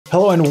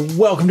Hello and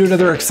welcome to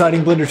another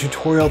exciting Blender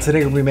tutorial.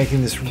 Today we'll be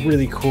making this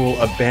really cool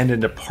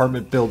abandoned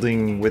apartment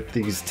building with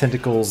these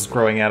tentacles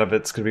growing out of it.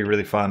 It's going to be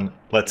really fun.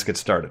 Let's get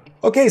started.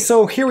 Okay,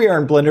 so here we are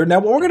in Blender. Now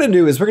what we're going to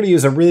do is we're going to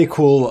use a really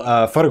cool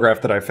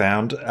photograph that I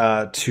found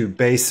to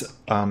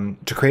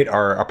create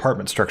our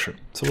apartment structure.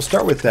 So we'll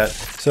start with that.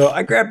 So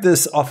I grabbed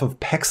this off of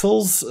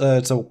Pexels.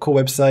 It's a cool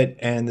website,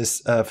 and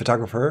this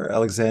photographer,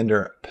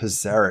 Alexander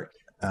Pizarnik,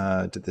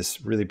 did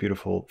this really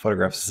beautiful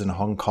photograph. This is in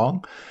Hong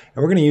Kong.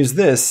 And we're going to use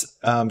this.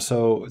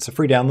 So it's a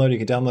free download. You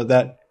can download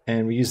that.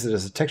 And we use it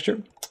as a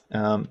texture.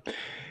 And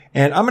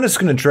I'm just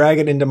going to drag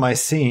it into my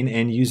scene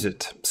and use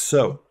it.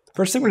 So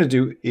first thing I'm going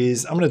to do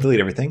is I'm going to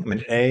delete everything. I'm going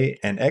to A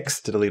and X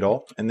to delete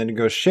all. And then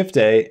go Shift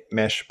A,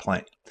 Mesh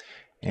Plane.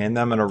 And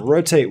I'm going to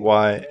rotate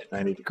Y at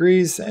 90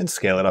 degrees and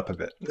scale it up a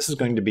bit. This is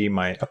going to be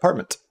my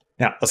apartment.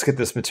 Now, let's get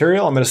this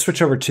material. I'm going to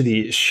switch over to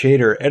the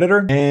shader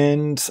editor,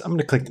 and I'm going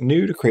to click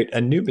New to create a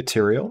new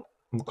material.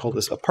 We'll call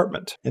this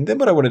apartment. And then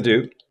what I want to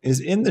do is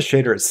in the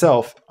shader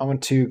itself, I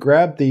want to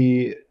grab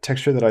the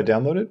texture that I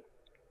downloaded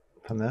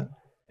from that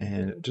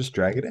and just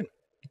drag it in.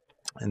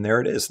 And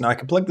there it is. Now I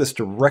can plug this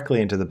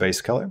directly into the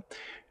base color. And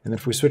then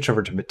if we switch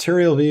over to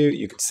material view,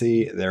 you can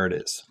see there it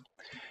is.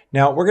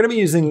 Now we're going to be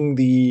using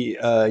the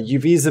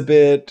UVs a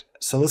bit.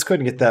 So let's go ahead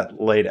and get that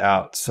laid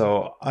out.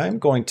 So I'm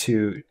going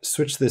to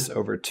switch this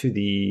over to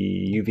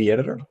the UV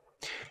editor,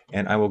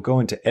 and I will go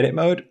into edit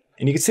mode.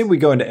 And you can see when we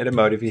go into edit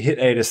mode, if you hit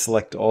A to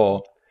select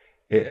all,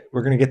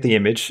 we're going to get the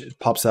image. It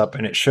pops up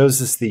and it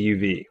shows us the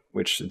UV,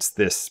 which it's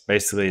this.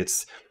 Basically,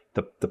 it's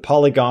the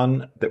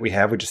polygon that we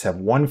have. We just have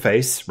one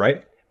face,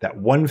 right? That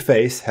one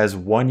face has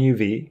one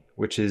UV,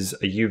 which is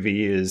a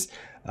UV is,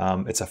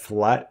 it's a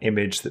flat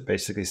image that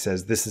basically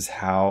says this is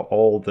how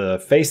all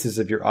the faces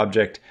of your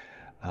object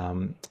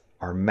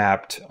are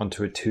mapped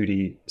onto a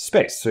 2D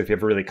space. So if you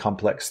have a really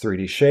complex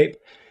 3D shape,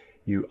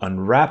 you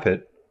unwrap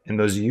it and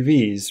those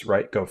UVs,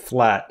 right, go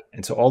flat.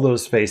 And so all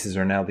those faces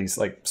are now these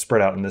like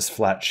spread out in this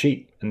flat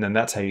sheet. And then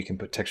that's how you can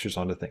put textures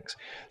onto things.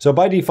 So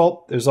by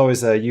default, there's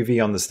always a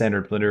UV on the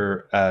standard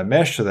Blender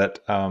mesh. So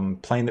that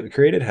plane that we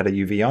created had a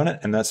UV on it,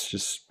 and that's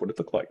just what it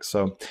looked like.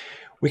 So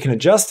we can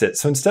adjust it.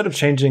 So instead of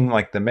changing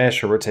like the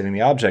mesh or rotating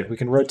the object, we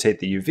can rotate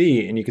the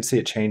UV, and you can see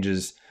it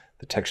changes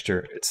the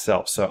texture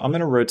itself. So I'm going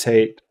to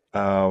rotate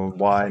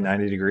Y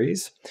 90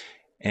 degrees,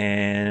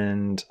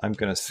 and I'm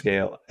going to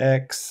scale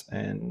X,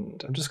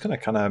 and I'm just going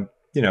to kind of,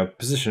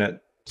 position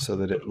it so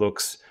that it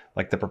looks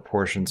like the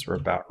proportions are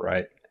about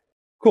right.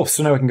 Cool.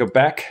 So now we can go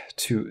back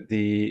to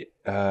the,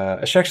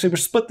 actually we'll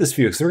split this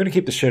view. So we're going to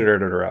keep the shader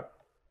editor up.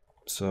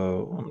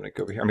 So I'm going to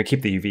go over here. I'm going to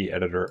keep the UV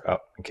editor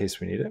up in case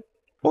we need it.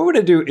 What we're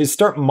going to do is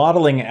start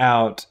modeling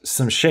out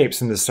some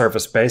shapes in the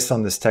surface based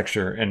on this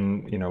texture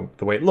and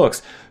the way it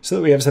looks, so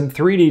that we have some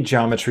 3D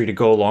geometry to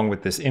go along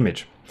with this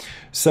image.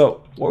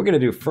 So what we're going to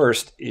do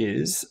first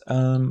is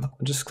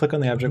just click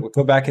on the object. We'll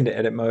go back into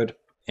edit mode,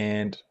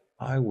 and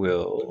I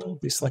will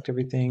deselect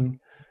everything,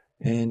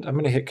 and I'm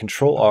going to hit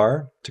Control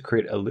R to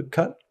create a loop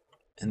cut,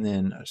 and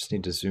then I just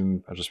need to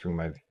zoom. I'll just bring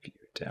my view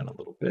down a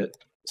little bit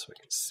so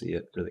I can see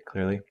it really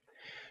clearly.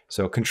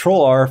 So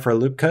Control R for a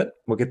loop cut.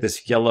 We'll get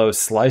this yellow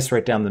slice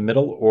right down the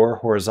middle or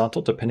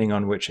horizontal, depending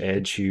on which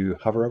edge you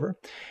hover over. And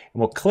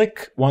we'll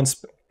click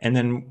once, and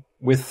then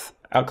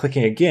without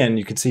clicking again,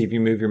 you can see if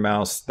you move your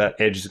mouse, that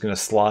edge is going to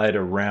slide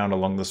around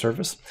along the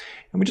surface.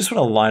 And we just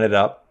want to line it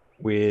up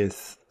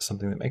with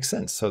something that makes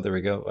sense. So there we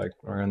go, like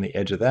we're on the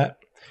edge of that.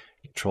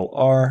 Control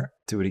R,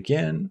 do it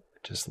again,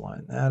 just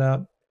line that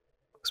up.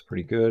 Looks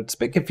pretty good. It's a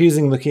bit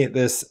confusing looking at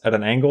this at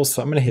an angle,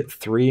 so I'm going to hit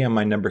 3 on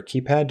my number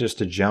keypad just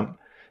to jump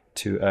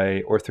to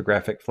a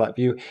orthographic flat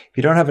view. If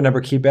you don't have a number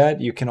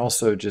keypad, you can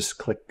also just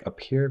click up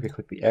here. If you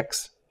click the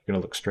X, you're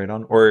going to look straight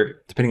on.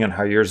 Or depending on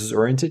how yours is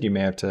oriented, you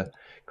may have to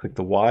click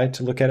the Y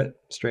to look at it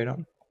straight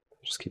on.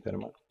 Just keep that in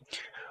mind.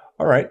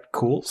 All right,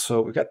 cool. So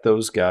we've got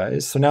those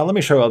guys. So now let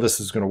me show you how this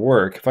is going to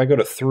work. If I go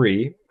to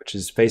 3, which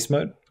is face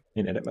mode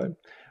in edit mode,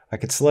 I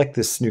can select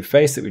this new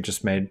face that we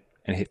just made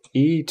and hit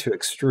E to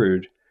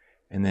extrude.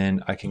 And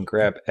then I can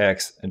grab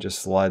X and just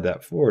slide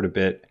that forward a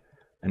bit.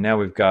 And now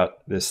we've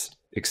got this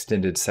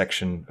extended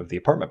section of the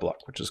apartment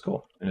block, which is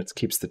cool. And it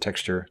keeps the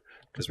texture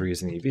because we're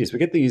using the UVs. We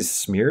get these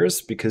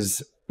smears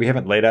because we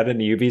haven't laid out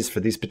any UVs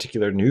for these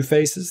particular new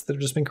faces that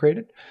have just been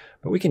created,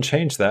 but we can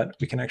change that.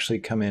 We can actually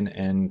come in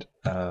and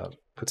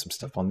put some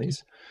stuff on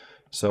these.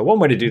 So one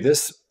way to do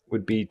this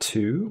would be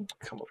to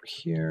come over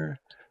here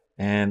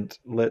and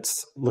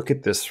let's look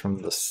at this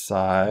from the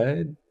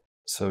side.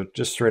 So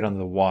just straight on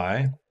the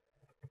Y.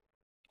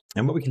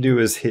 And what we can do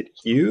is hit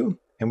U,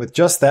 and with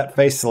just that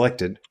face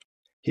selected,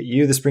 hit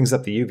U, this brings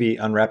up the UV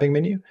unwrapping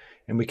menu,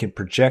 and we can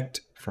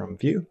project from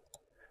view.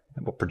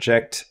 And we'll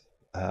project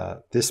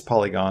this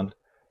polygon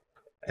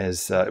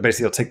as,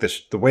 basically it'll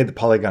take the way the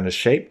polygon is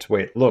shaped, the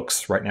way it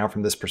looks right now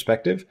from this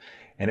perspective,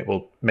 and it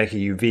will make a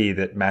UV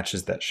that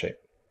matches that shape.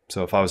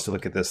 So if I was to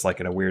look at this like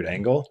at a weird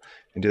angle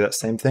and do that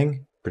same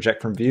thing,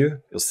 project from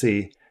view, you'll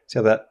see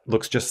how that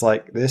looks just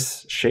like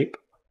this shape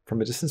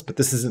from a distance, but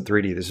this isn't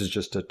 3D, this is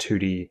just a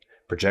 2D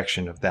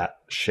projection of that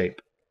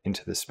shape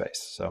into this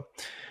space. So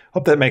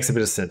Hope that makes a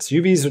bit of sense.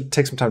 UVs would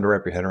take some time to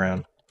wrap your head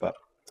around, but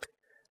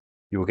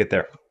you will get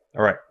there.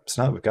 All right,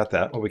 so now that we've got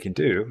that, what we can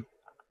do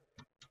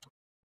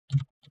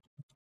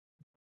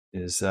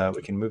is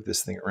we can move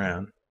this thing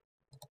around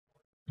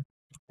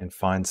and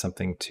find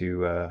something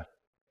to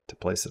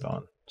place it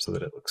on so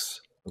that it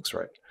looks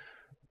right.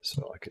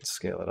 So I could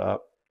scale it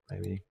up,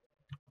 maybe.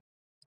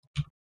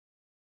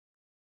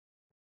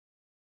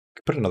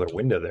 Could put another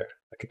window there.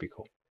 That could be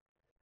cool.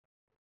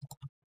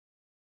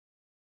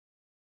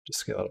 Just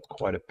scale it up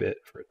quite a bit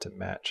for it to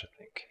match, I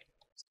think.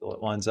 Still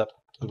it lines up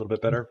a little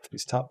bit better for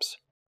these tops.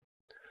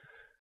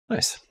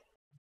 Nice.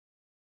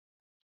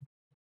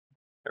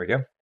 There we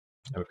go.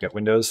 Now we've got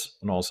windows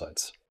on all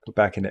sides. Go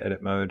back into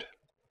edit mode,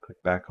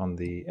 click back on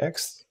the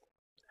X,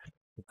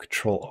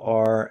 Control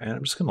R, and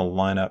I'm just going to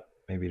line up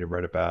maybe to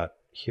right about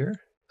here.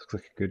 Looks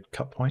like a good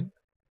cut point.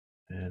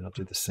 And I'll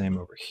do the same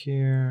over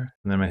here.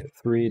 And then I'm going to hit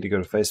 3 to go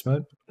to face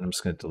mode. And I'm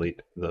just going to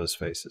delete those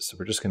faces. So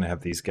we're just going to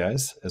have these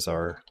guys as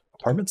our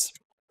apartments.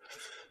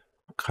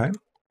 Okay.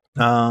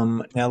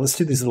 Now let's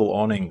do these little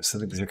awnings. I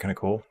think these are kind of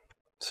cool.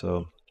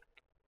 So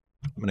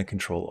I'm going to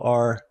Control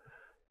R.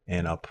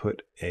 And I'll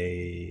put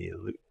a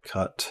loop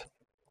cut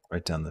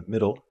right down the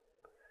middle.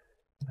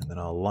 And then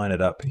I'll line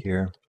it up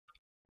here.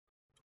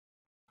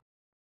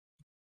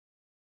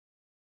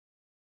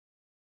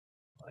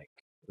 Like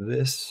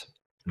this.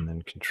 And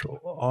then Control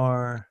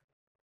R.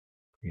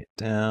 Bring it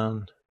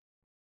down.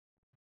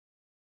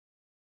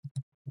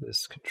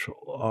 This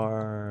Control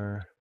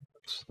R.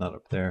 It's not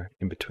up there.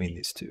 In between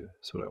these two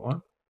is what I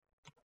want.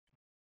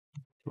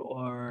 Control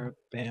R.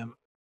 Bam.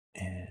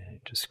 And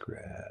just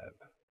grab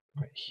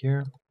right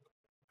here.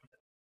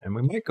 And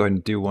we might go ahead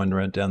and do one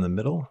right down the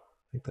middle.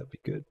 I think that'd be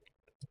good.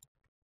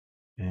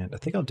 And I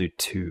think I'll do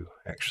 2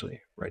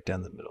 actually, right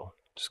down the middle.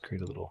 Just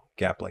create a little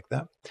gap like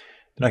that.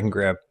 Then I can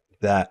grab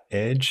that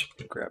edge,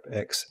 grab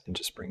X, and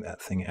just bring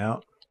that thing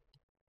out.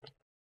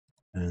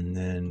 And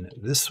then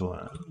this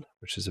one,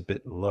 which is a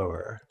bit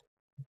lower,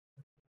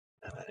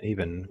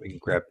 even we can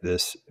grab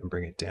this and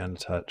bring it down a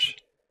touch.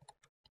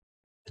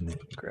 And then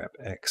grab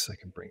X, I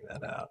can bring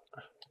that out.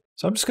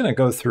 So I'm just going to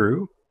go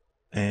through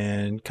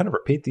and kind of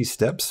repeat these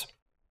steps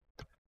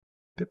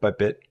bit by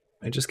bit.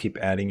 I just keep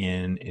adding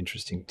in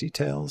interesting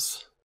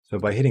details. So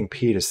by hitting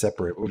P to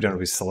separate, what we've done is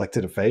we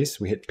selected a face,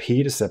 we hit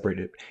P to separate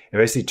it. It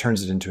basically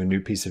turns it into a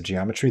new piece of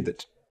geometry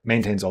that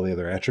maintains all the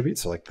other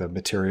attributes. So like the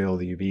material,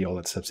 the UV, all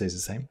that stuff stays the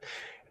same.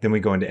 Then we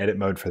go into edit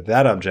mode for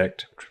that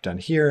object, which we've done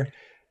here.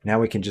 Now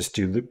we can just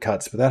do loop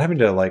cuts without having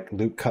to like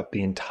loop cut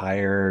the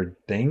entire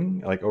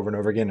thing like over and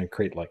over again and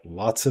create like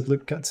lots of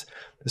loop cuts.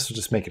 This will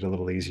just make it a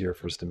little easier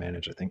for us to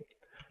manage, I think.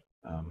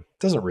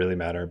 Doesn't really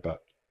matter, but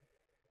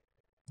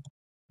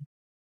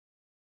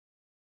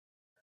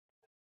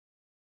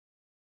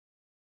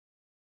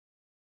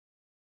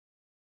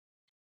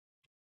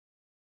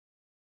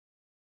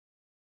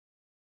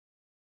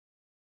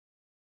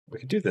we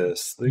could do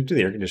this. We could do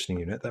the air conditioning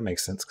unit. That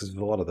makes sense because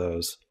there's a lot of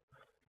those.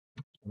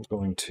 I'm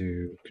going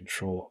to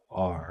Control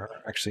R.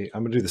 Actually,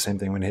 I'm going to do the same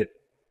thing. I'm going to hit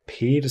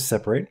P to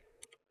separate.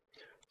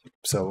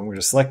 So I'm going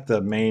to select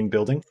the main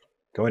building,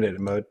 go into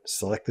edit mode,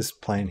 select this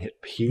plane,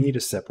 hit P to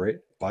separate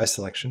by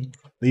selection,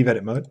 leave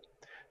edit mode.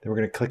 Then we're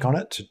going to click on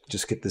it to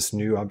just get this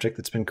new object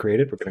that's been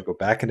created. We're going to go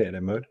back into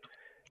edit mode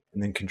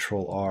and then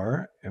Control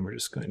R. And we're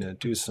just going to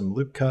do some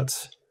loop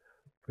cuts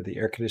for the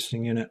air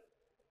conditioning unit.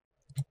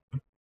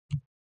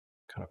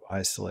 Kind of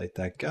isolate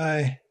that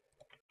guy.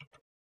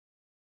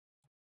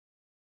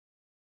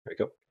 There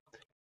we go.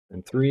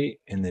 And 3,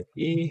 and then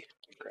E,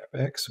 grab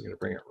X, we're going to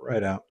bring it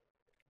right out.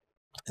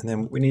 And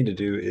then what we need to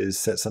do is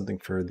set something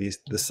for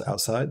this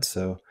outside.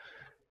 So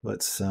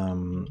let's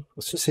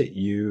just hit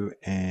U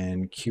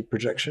and cube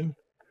projection,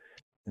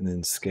 and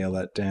then scale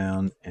that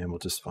down, and we'll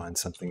just find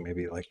something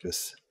maybe like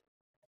this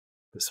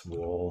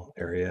wall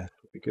area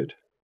would be good.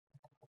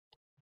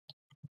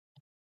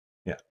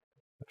 Yeah,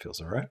 that feels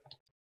all right.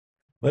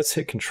 Let's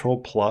hit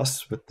Control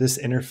Plus with this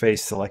interface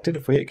selected.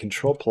 If we hit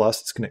Control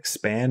Plus, it's going to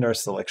expand our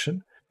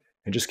selection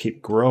and just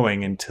keep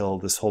growing until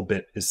this whole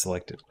bit is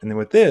selected. And then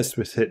with this,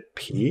 we hit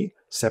P,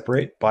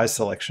 separate by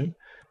selection.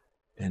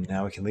 And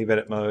now we can leave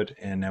edit mode.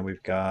 And now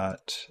we've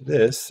got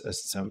this as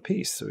its own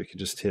piece. So we can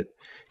just hit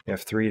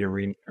F3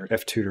 or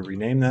F2 to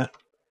rename that,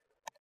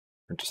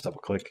 or just double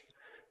click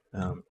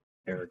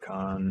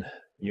Aircon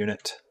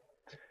unit.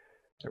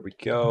 There we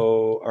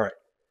go. All right.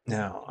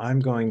 Now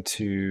I'm going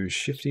to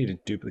Shift E to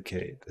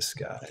duplicate this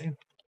guy.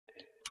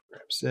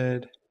 Grab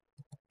Z,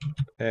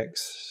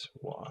 X,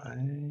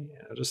 Y.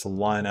 I'll just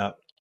line up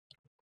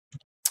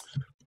a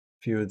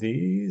few of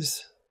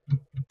these.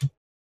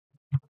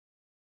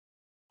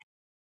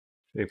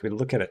 If we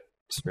look at it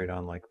straight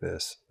on like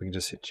this, we can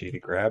just hit G to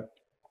grab.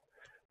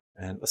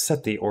 And let's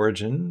set the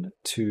origin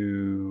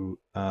to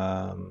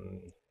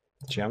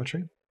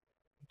geometry.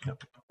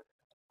 Yep.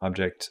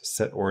 Object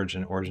set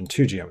origin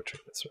to geometry.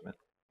 That's what I meant.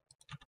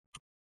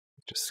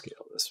 Just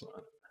scale this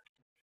one.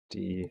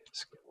 D,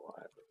 scale Y,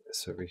 bring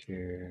this over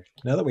here.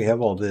 Now that we have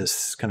all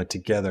this kind of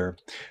together,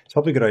 it's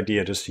probably a good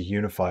idea just to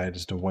unify it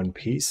as to one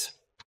piece.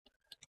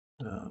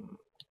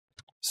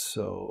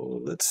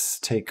 So let's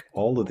take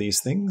all of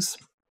these things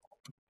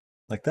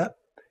like that,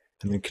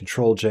 and then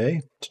Control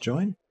J to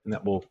join, and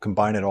that will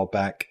combine it all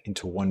back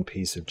into one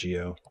piece of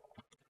geo.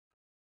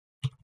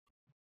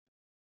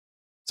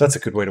 So that's a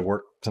good way to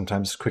work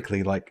sometimes,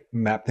 quickly like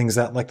map things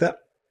out like that.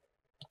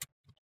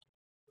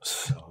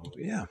 So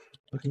yeah,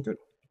 looking good.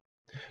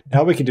 Now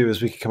what we can do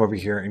is we can come over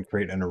here and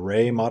create an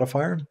array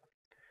modifier,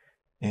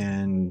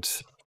 and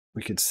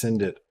we could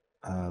send it,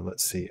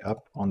 let's see,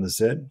 up on the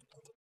Z,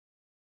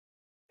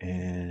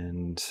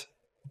 and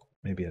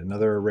maybe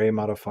another array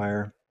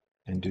modifier,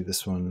 and do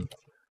this one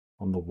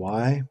on the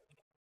Y.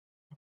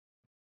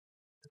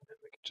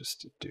 We could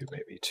just do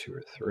maybe 2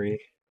 or 3.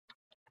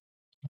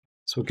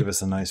 This will give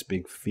us a nice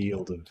big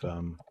field of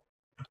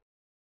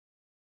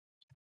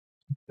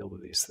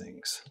these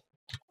things.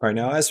 All right,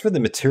 now as for the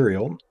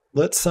material,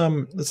 let's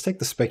take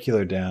the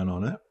specular down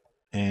on it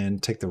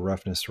and take the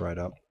roughness right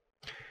up.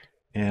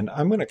 And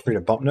I'm going to create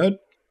a bump node.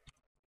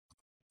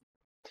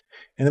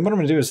 And then what I'm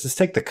going to do is just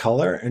take the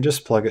color and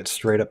just plug it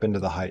straight up into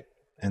the height,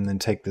 and then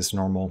take this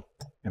normal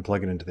and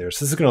plug it into there.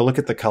 So this is going to look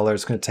at the color.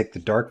 It's going to take the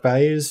dark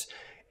values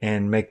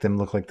and make them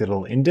look like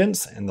little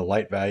indents, and the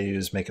light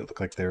values make it look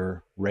like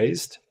they're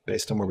raised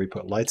based on where we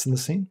put lights in the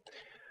scene.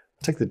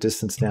 Take the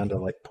distance down to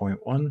like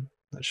 0.1.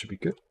 That should be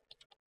good.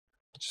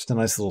 Just a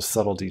nice little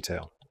subtle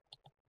detail.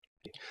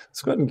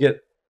 Let's go ahead and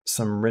get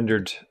some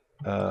rendered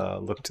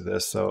look to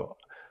this. So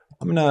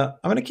I'm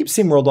gonna keep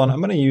Scene World on.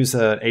 I'm gonna use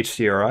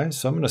HDRI.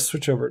 So I'm gonna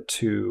switch over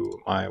to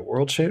my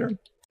world shader,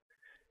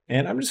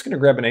 and I'm just gonna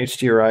grab an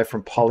HDRI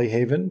from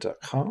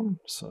polyhaven.com.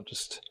 So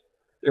just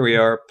there we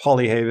are,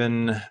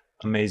 Polyhaven,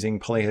 amazing,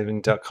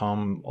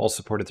 polyhaven.com, all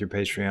supported through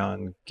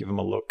Patreon. Give them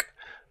a look.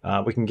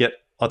 We can get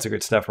lots of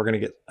great stuff. We're gonna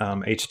get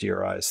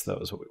HDRIs though,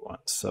 is what we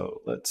want.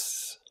 So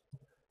let's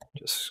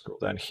just scroll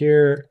down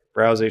here,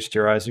 browse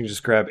HDRIs. You can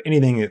just grab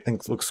anything you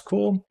think looks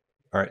cool.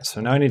 All right,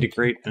 so now I need to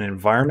create an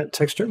environment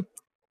texture.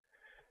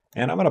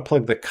 And I'm going to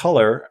plug the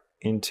color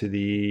into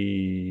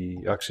the,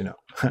 actually no,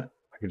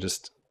 I could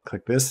just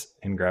click this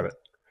and grab it.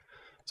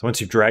 So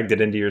once you've dragged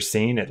it into your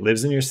scene, it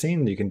lives in your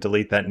scene. You can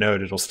delete that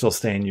node. It'll still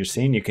stay in your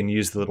scene. You can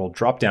use the little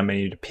drop-down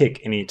menu to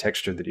pick any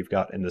texture that you've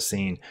got in the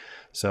scene.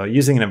 So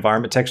using an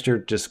environment texture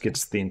just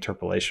gets the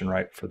interpolation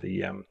right for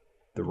the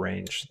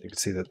range. You can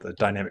see that the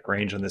dynamic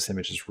range on this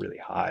image is really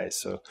high.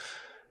 So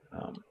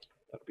that'll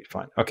be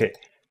fine. Okay,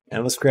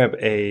 and let's grab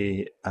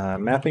a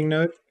mapping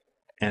node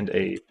and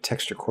a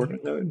texture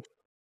coordinate node.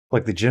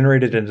 Plug the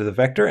generated into the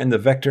vector and the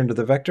vector into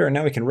the vector, and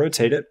now we can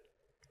rotate it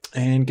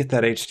and get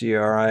that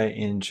HDRI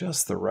in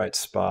just the right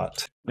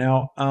spot.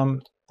 Now,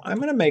 I'm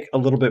going to make a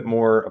little bit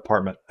more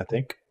apartment, I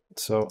think.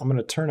 So I'm going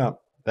to turn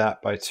up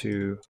that by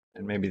 2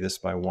 and maybe this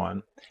by 1.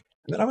 And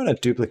then I'm going to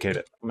duplicate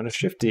it. I'm going to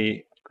Shift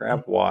D,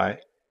 grab Y,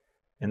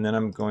 and then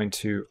I'm going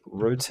to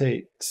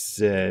rotate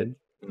Z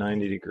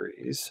 90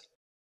 degrees.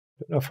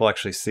 I don't know if we'll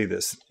actually see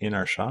this in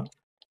our shot,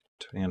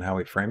 depending on how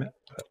we frame it.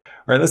 But, all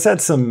right, let's add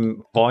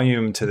some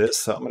volume to this.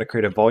 So I'm going to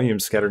create a volume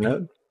scatter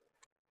node.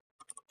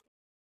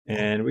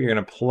 And we're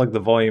going to plug the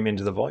volume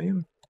into the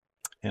volume.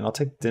 And I'll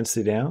take the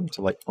density down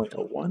to like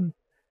 0.01.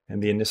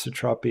 And the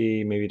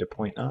anisotropy maybe to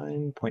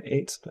 0.9,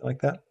 0.8, something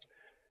like that.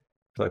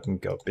 So I can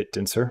go a bit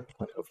denser,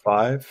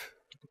 0.05.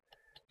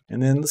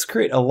 And then let's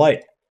create a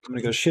light. I'm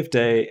going to go Shift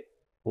A,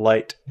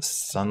 light,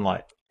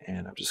 sunlight.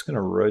 And I'm just going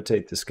to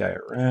rotate this guy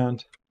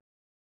around.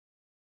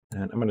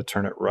 And I'm going to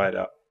turn it right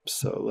up.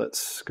 So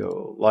let's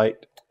go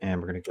light, and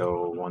we're going to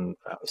go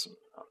 1000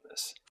 on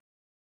this.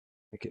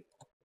 Make it,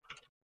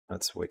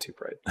 that's way too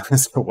bright.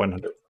 Let's go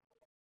 100.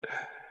 There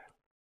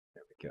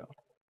we go.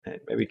 And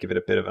maybe give it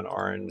a bit of an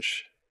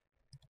orange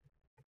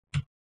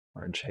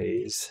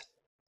haze.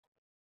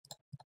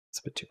 It's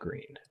a bit too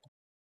green.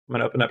 I'm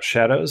going to open up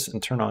shadows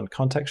and turn on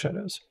contact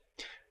shadows.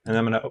 And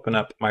I'm going to open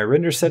up my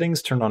render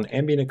settings, turn on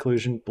ambient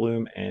occlusion,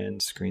 bloom,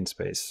 and screen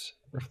space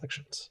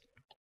reflections.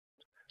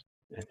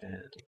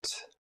 And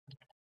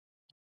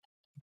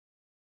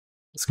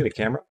let's get a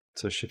camera.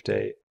 So Shift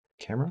A,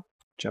 camera,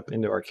 jump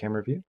into our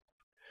camera view.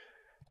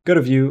 Go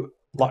to view,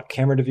 lock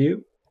camera to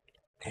view,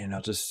 and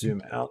I'll just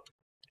zoom out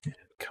and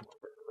come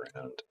over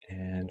around.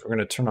 And we're going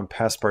to turn on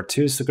Passbar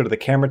 2. So go to the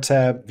camera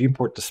tab,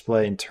 viewport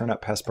display, and turn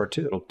up Passbar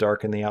 2. It'll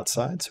darken the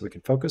outside so we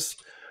can focus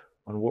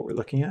on what we're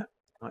looking at.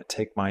 I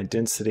take my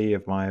density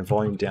of my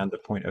volume down to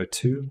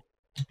 0.02.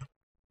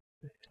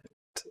 And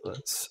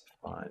let's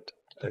find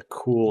a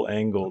cool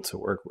angle to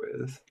work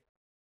with.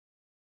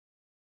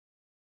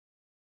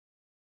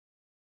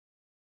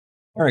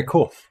 All right,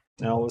 cool.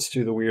 Now let's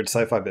do the weird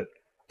sci-fi bit.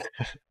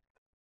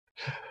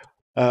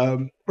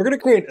 We're going to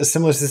create a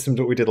similar system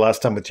to what we did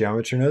last time with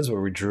geometry nodes,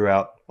 where we drew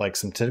out like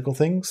some tentacle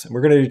things. And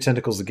we're going to do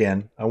tentacles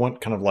again. I want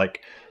kind of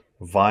like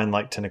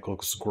vine-like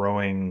tentacles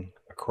growing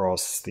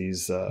across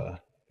these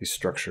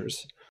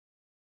structures.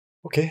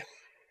 Okay,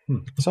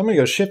 so I'm going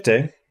to go Shift A,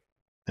 and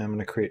I'm going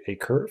to create a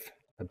curve,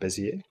 a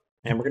Bezier.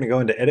 And we're going to go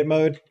into edit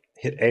mode,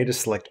 hit A to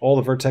select all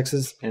the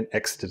vertexes, and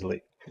X to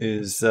delete.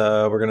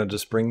 We're going to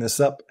just bring this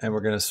up, and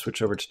we're going to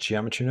switch over to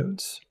geometry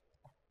nodes.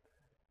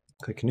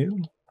 Click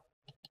new,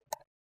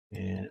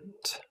 and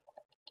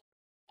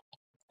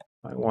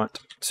I want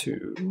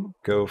to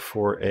go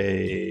for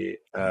a,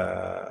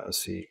 let's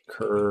see,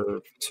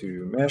 curve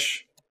to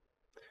mesh.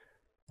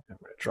 I'm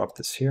going to drop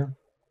this here.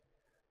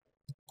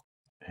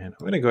 And I'm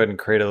going to go ahead and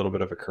create a little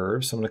bit of a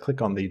curve. So I'm going to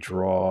click on the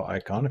draw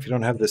icon. If you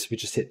don't have this, if you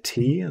just hit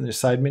T in the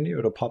side menu,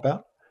 it'll pop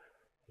out.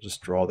 I'll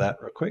just draw that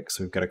real quick.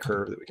 So we've got a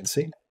curve that we can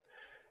see.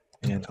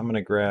 And I'm going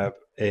to grab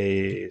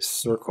a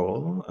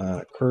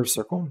circle, curve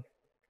circle.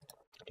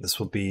 This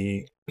will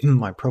be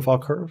my profile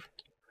curve.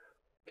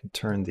 I can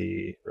turn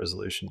the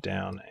resolution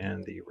down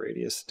and the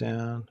radius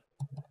down.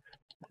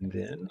 And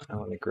then I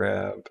want to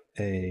grab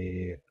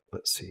a,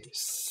 let's see,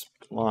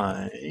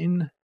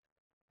 spline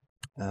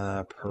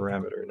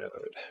parameter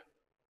node.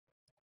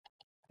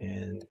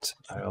 And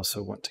I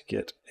also want to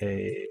get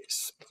a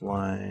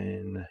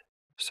spline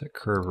set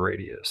curve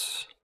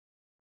radius.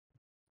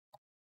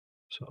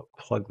 So I'll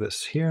plug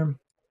this here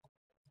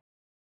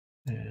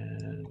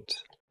and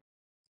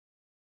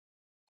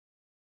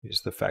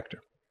use the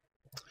factor.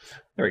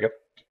 There we go.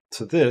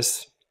 So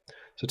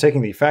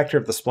taking the factor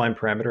of the spline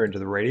parameter into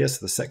the radius,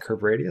 the set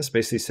curve radius,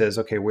 basically says,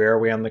 okay, where are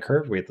we on the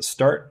curve? Are we at the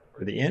start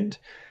or the end?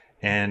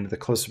 And the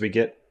closer we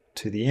get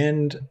to the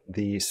end,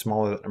 the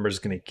smaller the number is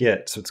going to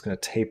get. So it's going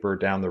to taper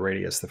down the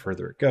radius the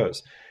further it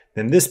goes.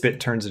 Then this bit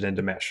turns it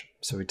into mesh.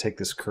 So we take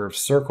this curved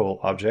circle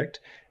object,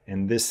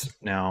 and this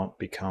now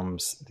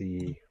becomes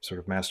the sort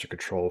of master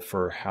control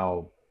for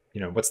how,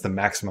 what's the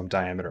maximum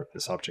diameter of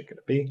this object going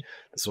to be.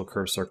 This little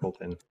curved circle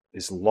then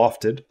is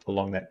lofted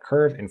along that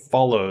curve and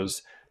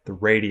follows the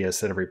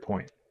radius at every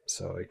point.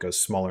 So it goes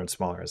smaller and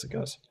smaller as it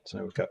goes. So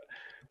now we've got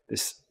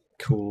this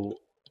cool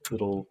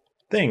little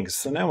thing.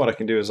 So now what I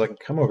can do is I can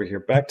come over here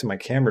back to my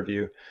camera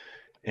view,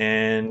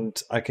 and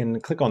I can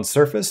click on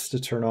surface to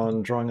turn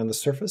on drawing on the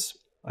surface.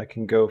 I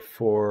can go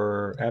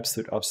for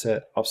absolute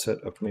offset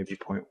of maybe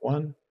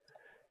 0.1.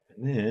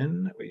 And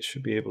then we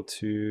should be able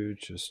to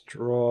just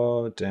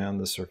draw down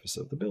the surface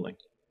of the building.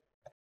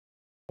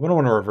 I'm going to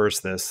want to reverse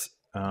this.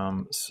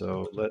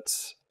 So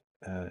let's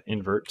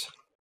invert.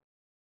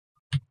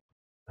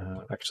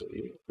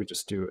 Actually, we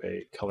just do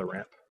a color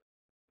ramp.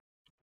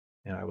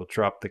 And I will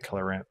drop the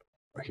color ramp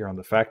here on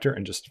the factor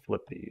and just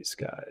flip these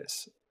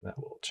guys. That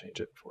will change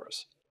it for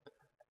us,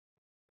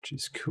 which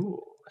is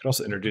cool. I can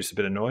also introduce a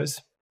bit of noise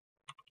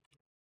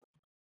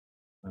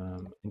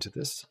into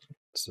this.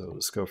 So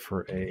let's go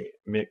for a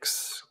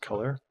mix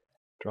color.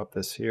 Drop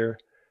this here,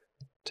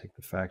 take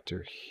the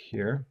factor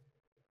here,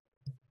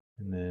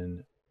 and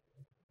then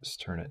just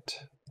turn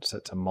it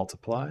set to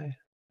multiply.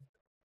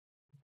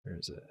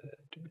 There's a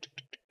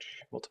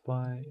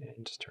multiply,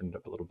 and just turn it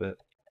up a little bit.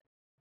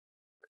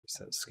 Increase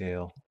that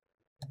scale.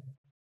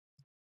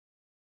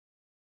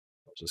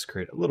 I'll just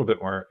create a little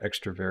bit more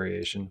extra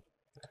variation.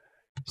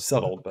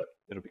 Subtle, but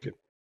it'll be good.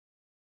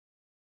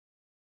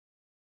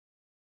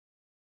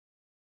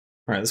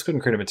 All right, let's go ahead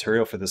and create a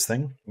material for this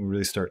thing and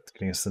really start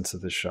getting a sense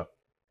of this shop.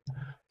 So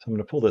I'm going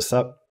to pull this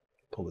up,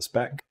 pull this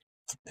back,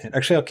 and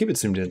actually I'll keep it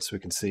zoomed in so we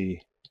can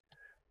see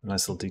a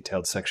nice little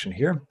detailed section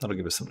here. That'll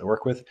give us something to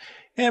work with.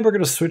 And we're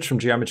going to switch from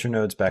geometry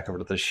nodes back over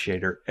to the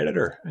shader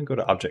editor and go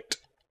to object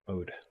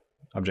mode,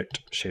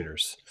 object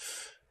shaders.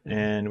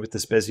 And with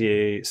this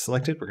Bezier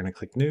selected, we're going to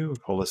click new,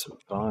 call this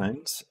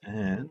vines,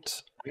 and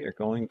we are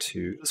going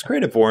to, let's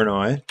create a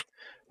Voronoi. I feel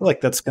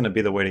like that's going to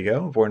be the way to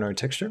go, Voronoi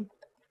texture.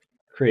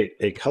 Create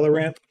a color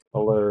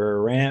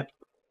ramp,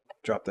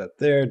 drop that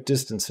there,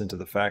 distance into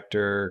the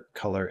factor,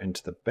 color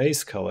into the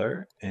base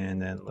color, and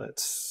then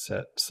let's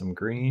set some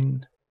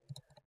green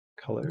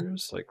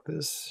colors like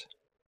this.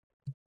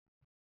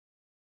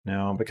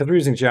 Now, because we're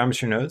using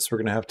geometry nodes, we're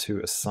going to have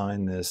to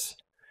assign this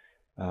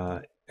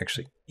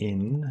actually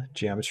in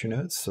geometry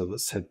nodes. So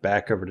let's head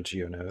back over to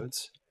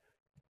GeoNodes.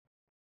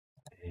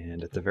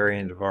 And at the very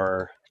end of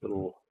our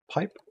little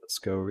pipe, let's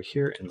go over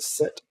here and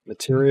set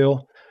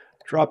material.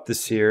 Drop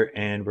this here,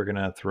 and we're going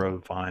to throw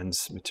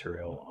vines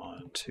material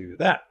onto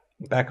that.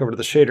 Back over to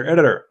the shader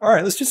editor. All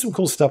right, let's do some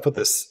cool stuff with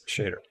this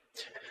shader.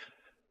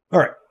 All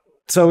right,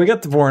 so we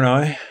got the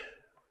Voronoi.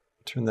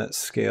 Turn that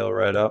scale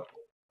right up.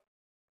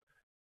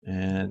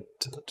 And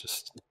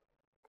just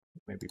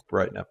maybe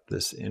brighten up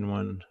this in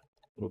one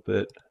a little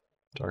bit.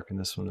 Darken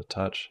this one a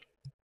touch.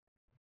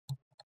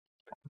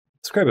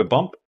 Let's grab a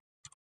bump.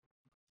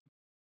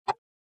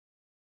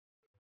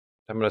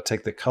 I'm going to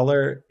take the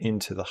color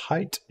into the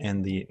height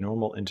and the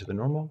normal into the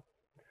normal.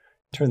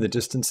 Turn the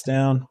distance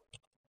down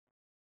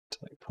to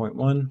like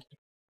 0.1.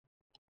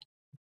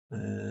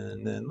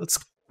 And then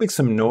let's make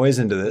some noise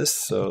into this.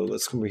 So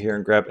let's come over here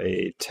and grab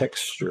a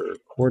texture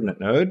coordinate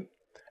node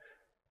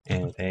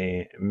and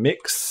a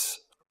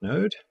mix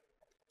node.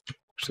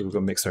 Actually, we'll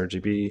go mix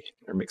RGB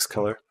or mix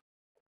color.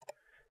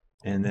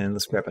 And then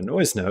let's grab a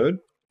noise node.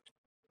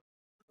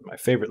 My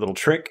favorite little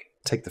trick,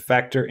 take the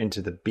factor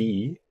into the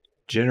B,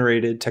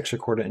 generated texture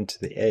coordinate into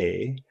the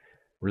A,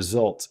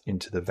 result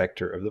into the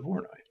vector of the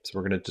Voronoi. So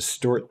we're going to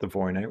distort the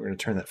Voronoi. We're going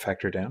to turn that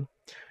factor down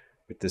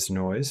with this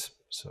noise.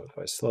 So if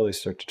I slowly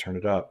start to turn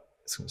it up,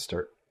 it's going to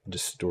start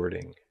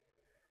distorting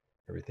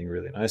everything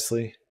really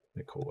nicely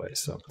in a cool way.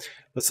 So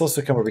let's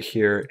also come over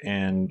here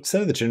and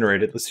instead of the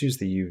generated, let's use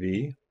the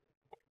UV.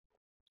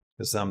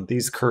 because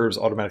these curves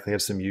automatically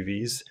have some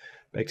UVs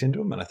baked into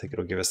them, and I think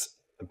it'll give us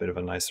a bit of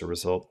a nicer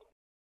result.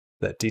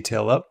 That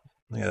detail up,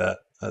 look at that.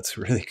 That's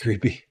really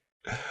creepy.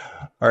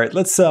 All right,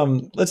 let's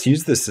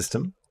use this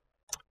system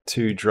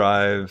to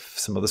drive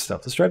some other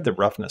stuff. Let's drive the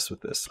roughness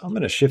with this. I'm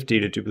going to Shift D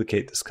to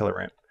duplicate this color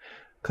ramp.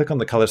 Click on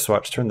the color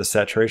swatch, turn the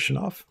saturation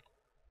off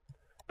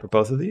for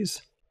both of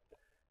these,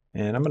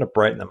 and I'm going to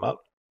brighten them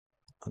up.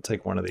 I'll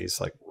take one of these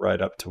like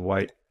right up to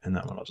white, and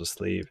that one I'll just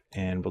leave.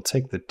 And we'll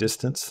take the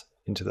distance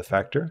into the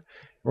factor.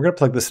 We're going to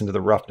plug this into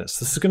the roughness.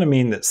 This is going to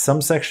mean that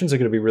some sections are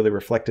going to be really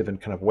reflective and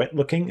kind of wet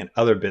looking, and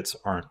other bits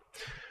aren't.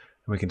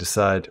 And we can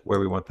decide where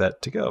we want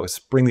that to go. Let's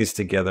bring these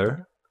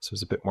together so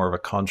there's a bit more of a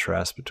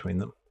contrast between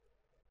them.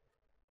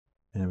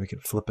 And we can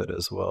flip it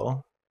as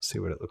well, see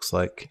what it looks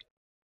like.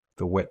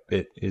 The wet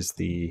bit is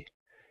the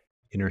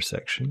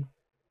intersection.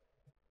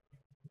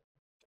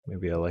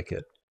 Maybe I like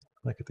it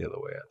the other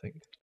way, I think.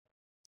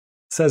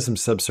 Let's add some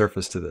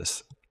subsurface to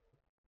this.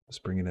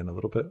 Just bring it in a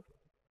little bit.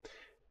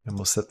 And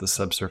we'll set the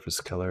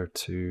subsurface color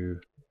to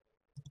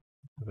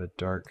a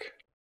dark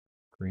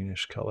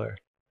greenish color.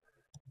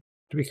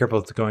 To be careful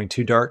with going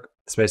too dark.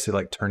 It's basically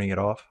like turning it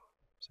off.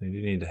 So you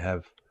do need to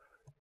have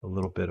a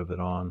little bit of it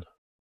on.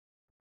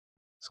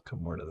 Let's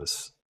come more to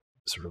this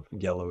sort of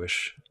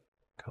yellowish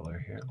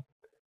color here.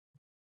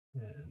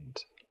 And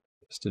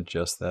just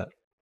adjust that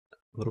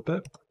a little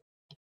bit.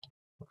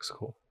 Looks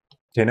cool.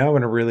 Okay, now I'm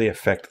going to really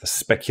affect the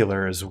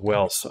specular as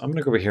well. So I'm going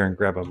to go over here and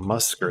grab a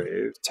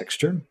Musgrave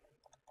texture.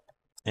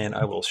 And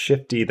I will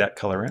Shift D that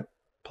color ramp,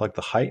 plug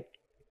the height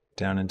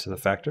down into the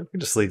factor. We can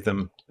just leave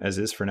them as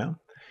is for now.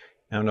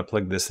 And I'm going to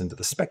plug this into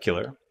the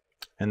specular.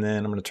 And then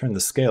I'm going to turn the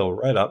scale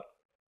right up.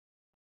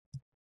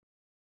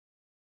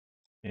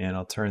 And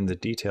I'll turn the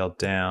detail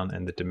down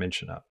and the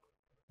dimension up.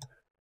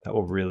 That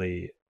will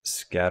really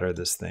scatter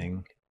this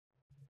thing.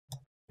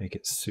 Make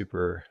it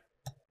super,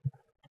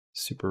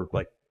 super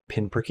like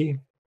pinpricky.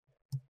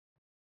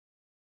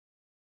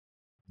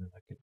 And I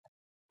can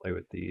play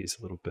with these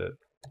a little bit.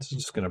 This is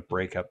just going to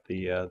break up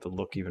the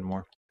look even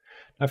more.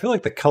 Now, I feel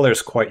like the color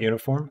is quite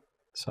uniform,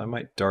 so I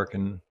might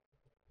darken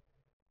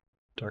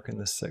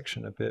this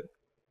section a bit.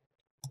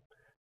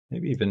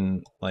 Maybe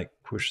even like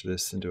push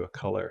this into a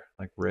color,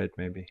 like red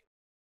maybe.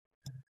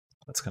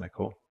 That's kind of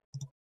cool.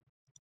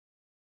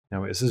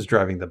 Now this is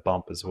driving the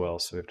bump as well,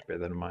 so we have to bear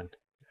that in mind.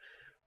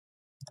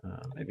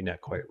 Maybe not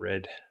quite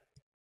red.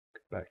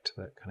 Go back to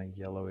that kind of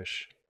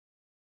yellowish. I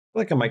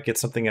feel like I might get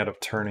something out of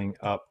turning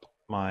up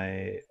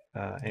my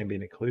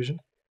ambient occlusion.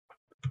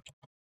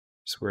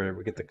 Just where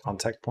we get the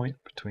contact point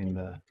between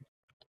the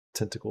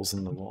tentacles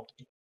and the wall.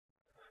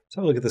 Let's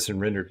have a look at this in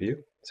rendered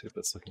view. See what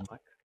that's looking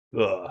like.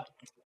 Ugh.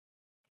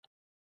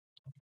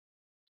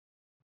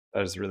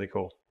 That is really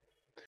cool.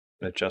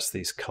 Adjust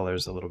these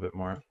colors a little bit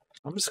more.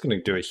 I'm just going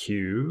to do a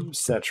hue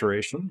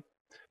saturation,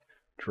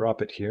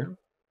 drop it here,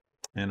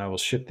 and I will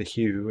shift the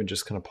hue and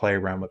just kind of play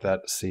around with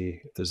that to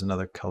see if there's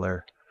another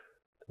color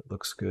that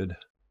looks good.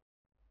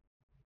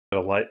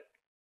 Got a light,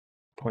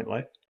 point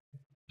light.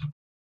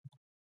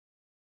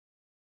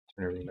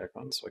 Turn everything back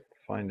on so I can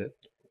find it.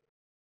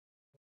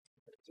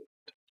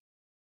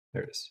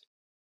 There it is.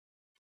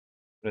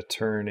 I'm going to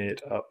turn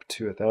it up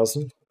to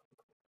 1000.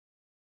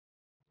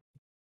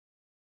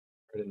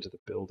 Right into the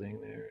building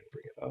there and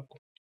bring it up.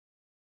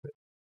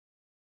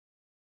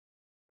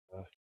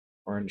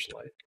 Orange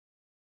light.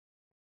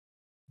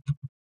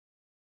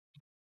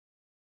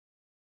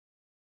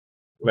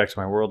 Go back to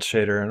my world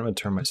shader and I'm going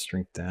to turn my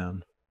strength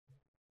down.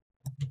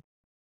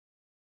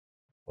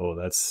 Oh,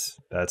 that's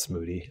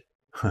moody.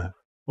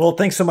 Well,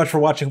 thanks so much for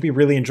watching. We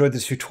really enjoyed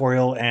this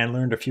tutorial and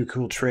learned a few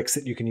cool tricks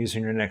that you can use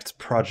in your next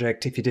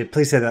project. If you did,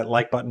 please hit that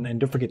like button and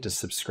don't forget to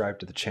subscribe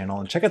to the channel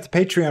and check out the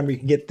Patreon where you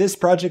can get this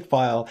project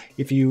file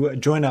if you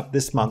join up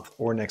this month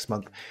or next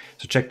month.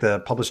 So check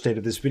the published date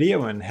of this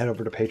video and head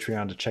over to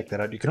Patreon to check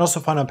that out. You can also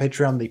find on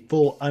Patreon the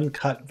full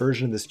uncut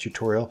version of this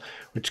tutorial,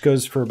 which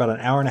goes for about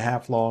an hour and a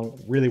half long,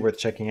 really worth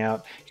checking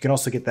out. You can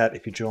also get that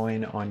if you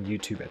join on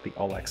YouTube at the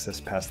All Access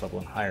Pass level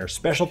and higher.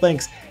 Special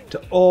thanks to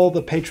all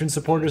the patron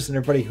supporters and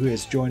everybody who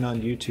has joined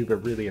on YouTube. I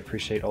really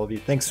appreciate all of you.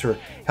 Thanks for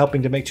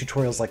helping to make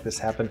tutorials like this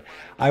happen.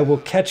 I will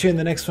catch you in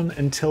the next one.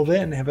 Until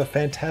then, have a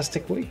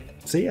fantastic week.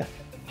 See ya.